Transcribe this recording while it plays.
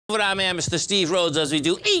I'm Mr. Steve Rhodes, as we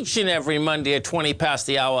do each and every Monday at 20 past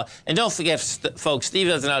the hour. And don't forget, folks, Steve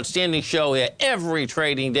does an outstanding show here every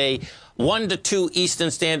trading day, 1 to 2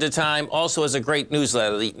 Eastern Standard Time. Also has a great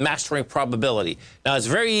newsletter, the Mastering Probability. Now, it's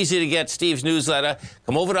very easy to get Steve's newsletter.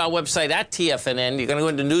 Come over to our website at TFNN. You're going to go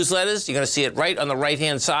into newsletters. You're going to see it right on the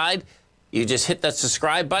right-hand side. You just hit that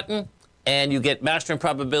subscribe button, and you get Mastering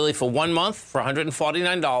Probability for 1 month for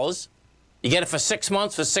 $149. You get it for 6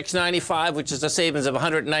 months for $695, which is a savings of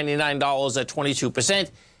 $199 at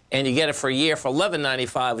 22%. And you get it for a year for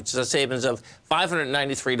 $1195, which is a savings of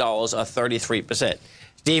 $593 or 33%.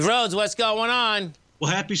 Steve Rhodes, what's going on? Well,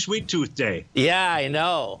 happy Sweet Tooth Day. Yeah, I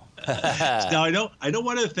know. Now, I know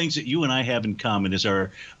one of the things that you and I have in common is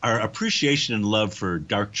our appreciation and love for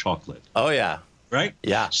dark chocolate. Oh, yeah. Right?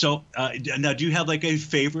 Yeah. So now, do you have like a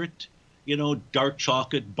favorite, dark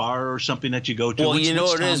chocolate bar or something that you go to? Well, you know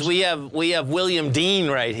what it is? We have William Dean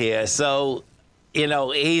right here. So,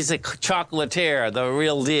 he's a chocolatier, the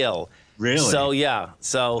real deal. Really? So, yeah.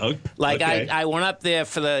 So, okay. I went up there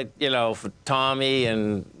for the, for Tommy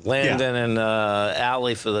and Landon and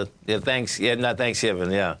Allie for the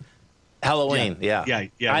Thanksgiving, yeah. Halloween, yeah.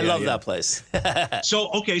 I love that place.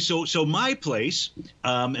 So my place,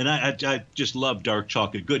 and I just love dark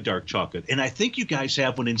chocolate, good dark chocolate, and I think you guys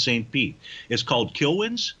have one in St. Pete. It's called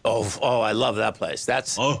Kilwin's. Oh, I love that place.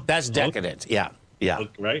 That's decadent. Yeah.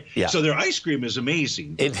 Right. Yeah. So their ice cream is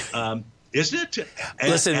amazing. Isn't it?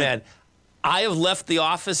 Listen, man, I have left the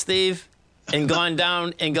office, Steve, and gone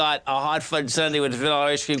down and got a hot fudge sundae with vanilla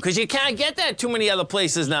ice cream, because you can't get that too many other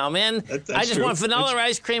places now, man. I just want vanilla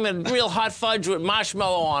ice cream and real hot fudge with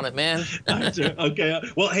marshmallow on it, man. Okay.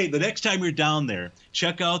 Well, hey, the next time you're down there,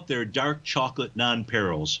 check out their dark chocolate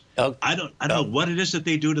nonpareils. Okay. I don't know what it is that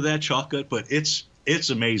they do to that chocolate, but it's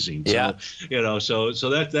amazing. Yeah. So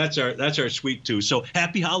that's our sweet tooth. So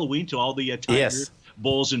happy Halloween to all the tiger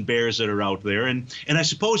bulls and bears that are out there. And I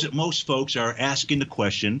suppose that most folks are asking the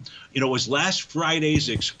question, was last Friday's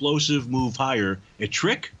explosive move higher a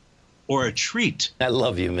trick or a treat? I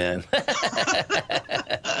love you, man.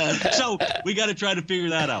 So we got to try to figure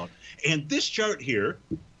that out. And this chart here,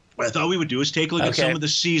 what I thought we would do is take a look at some of the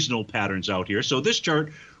seasonal patterns out here. So this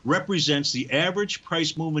chart represents the average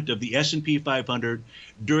price movement of the S&P 500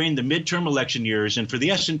 during the midterm election years. And for the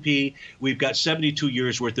S&P, we've got 72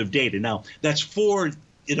 years worth of data. Now, that's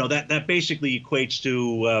that basically equates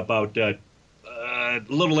to about a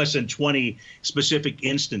little less than 20 specific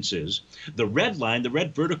instances. The red line, the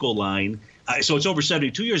red vertical line, so it's over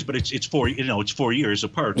 72 years, but it's 4 years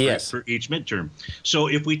apart for each midterm. So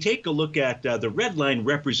if we take a look at the red line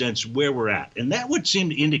represents where we're at, and that would seem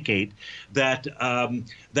to indicate that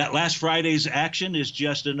that last Friday's action is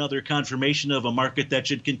just another confirmation of a market that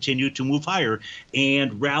should continue to move higher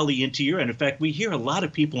and rally into year. And in fact, we hear a lot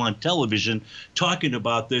of people on television talking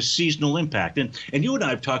about this seasonal impact. And you and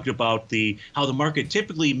I have talked about how the market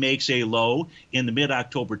typically makes a low in the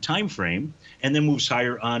mid-October timeframe and then moves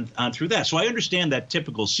higher on through that. So I understand that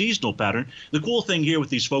typical seasonal pattern. The cool thing here with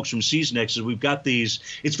these folks from SeasonX is we've got these.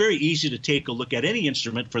 It's very easy to take a look at any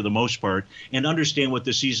instrument for the most part and understand what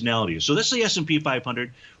the seasonality is. So this is the S&P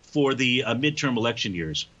 500 for the midterm election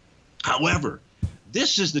years. However,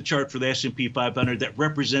 this is the chart for the S&P 500 that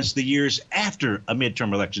represents the years after a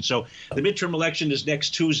midterm election. So the midterm election is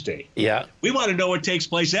next Tuesday. Yeah. We want to know what takes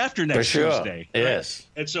place after next Tuesday. Right? Yes.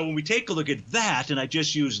 And so when we take a look at that, and I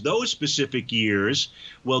just use those specific years,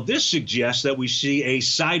 well, this suggests that we see a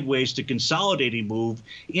sideways to consolidating move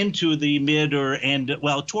into the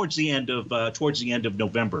towards the end of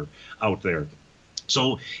November out there.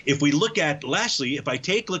 So if we look at, lastly, if I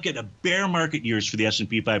take a look at a bear market years for the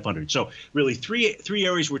S&P 500, so really three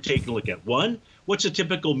areas we're taking a look at. One, what's a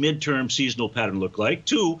typical midterm seasonal pattern look like?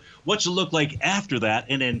 Two, what's it look like after that?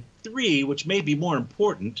 And then three, which may be more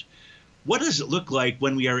important, what does it look like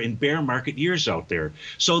when we are in bear market years out there?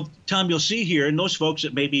 So, Tom, you'll see here, and those folks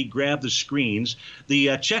that maybe grab the screens,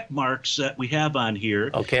 the check marks that we have on here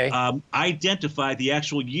identify the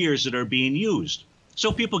actual years that are being used. So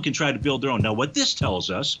people can try to build their own. Now, what this tells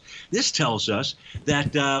us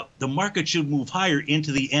that the market should move higher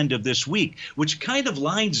into the end of this week, which kind of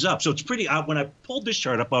lines up. So it's pretty. When I pulled this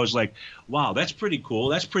chart up, I was like, "Wow, that's pretty cool.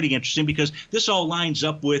 That's pretty interesting," because this all lines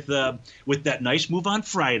up with that nice move on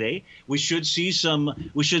Friday. We should see some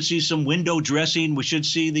window dressing. We should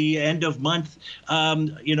see the end of month,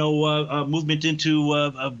 movement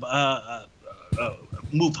into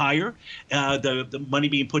move higher, the money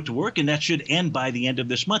being put to work, and that should end by the end of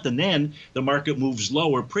this month. And then the market moves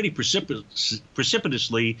lower pretty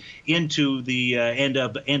precipitously into the end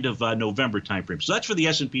of November timeframe. So that's for the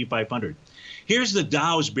S&P 500. Here's the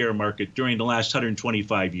Dow's bear market during the last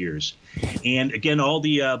 125 years. And again, all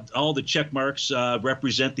the check marks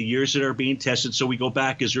represent the years that are being tested. So we go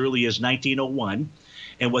back as early as 1901.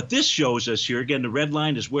 And what this shows us here, again, the red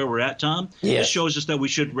line is where we're at, Tom. Yes. This shows us that we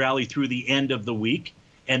should rally through the end of the week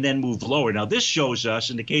and then move lower. Now, this shows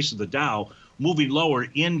us, in the case of the Dow, moving lower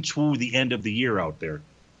into the end of the year out there.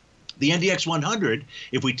 The NDX 100,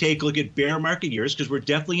 if we take a look at bear market years, because we're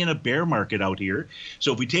definitely in a bear market out here.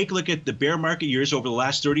 So if we take a look at the bear market years over the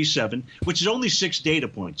last 37, which is only 6 data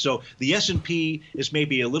points. So the S&P is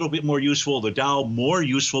maybe a little bit more useful, the Dow more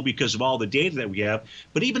useful because of all the data that we have.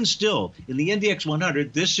 But even still, in the NDX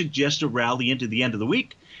 100, this suggests a rally into the end of the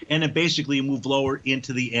week and then basically move lower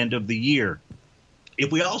into the end of the year.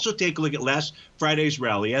 If we also take a look at last Friday's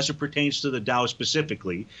rally as it pertains to the Dow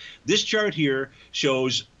specifically, this chart here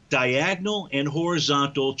shows diagonal and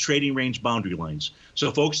horizontal trading range boundary lines.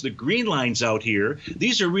 So, folks, the green lines out here,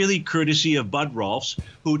 these are really courtesy of Bud Rolfs,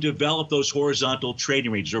 who developed those horizontal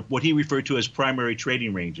trading ranges, or what he referred to as primary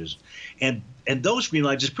trading ranges. And those green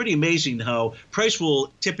lines, it's pretty amazing how price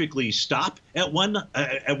will typically stop at one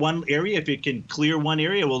area. If it can clear one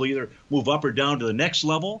area, we'll either move up or down to the next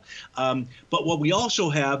level. But what we also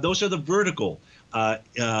have, those are the vertical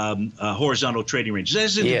horizontal trading ranges.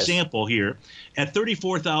 As an example here, at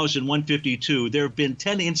 34,152, there have been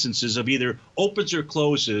 10 instances of either opens or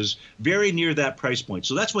closes very near that price point.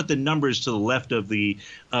 So that's what the numbers to the left of the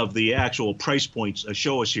actual price points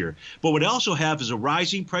show us here. But what I also have is a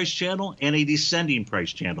rising price channel and a descending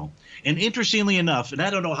price channel. And interestingly enough, and I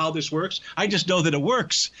don't know how this works, I just know that it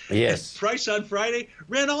works. Yes. The price on Friday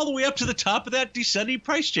ran all the way up to the top of that descending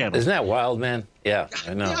price channel. Isn't that wild, man? Yeah,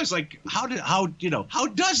 I know. I was like, how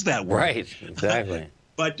does that work? Right, exactly.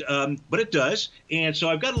 But it does. And so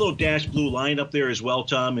I've got a little dashed blue line up there as well,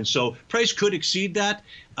 Tom. And so price could exceed that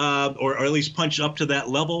or at least punch up to that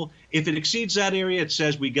level. If it exceeds that area, it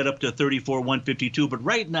says we get up to 34,152. But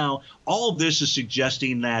right now, all of this is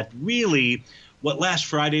suggesting that really what last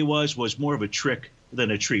Friday was more of a trick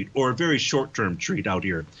than a treat, or a very short-term treat out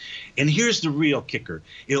here. And here's the real kicker.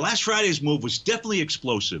 Last Friday's move was definitely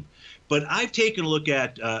explosive. But I've taken a look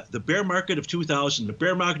at the bear market of 2000, the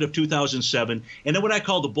bear market of 2007, and then what I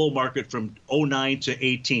call the bull market from 09 to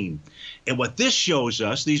 18. And what this shows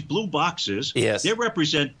us, these blue boxes, they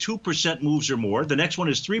represent 2% moves or more. The next one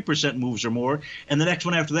is 3% moves or more. And the next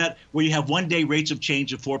one after that, where you have one-day rates of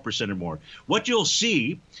change of 4% or more. What you'll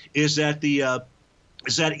see is that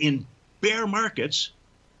in bear markets,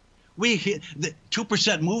 we hit the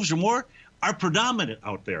 2% moves or more are predominant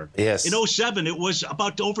out there. Yes. In 07, it was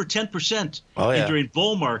about over 10%. Oh, yeah. And during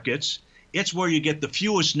bull markets, it's where you get the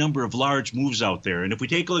fewest number of large moves out there. And if we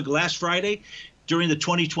take a look at last Friday, during the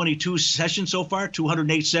 2022 session so far,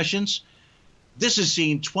 208 sessions, this has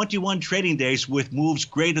seen 21 trading days with moves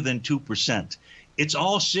greater than 2%. It's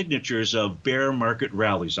all signatures of bear market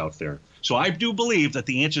rallies out there. So I do believe that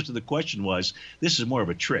the answer to the question was, this is more of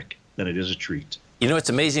a trick than it is a treat. You know what's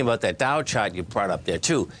amazing about that Dow chart you brought up there,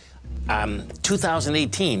 too?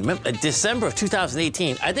 2018, remember, December of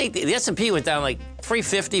 2018, I think the S&P went down like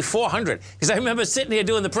 350, 400. Because I remember sitting here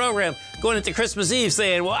doing the program, going into Christmas Eve,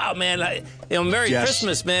 saying, "Wow, man, Merry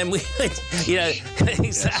Christmas, man." We,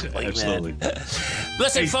 exactly, absolutely. Man.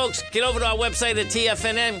 Listen, folks, get over to our website at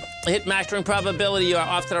TFNN, hit Mastering Probability. You're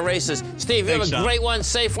off to the races. Steve, you have a great one,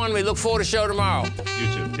 safe one. We look forward to the show tomorrow.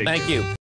 You too. Thank you.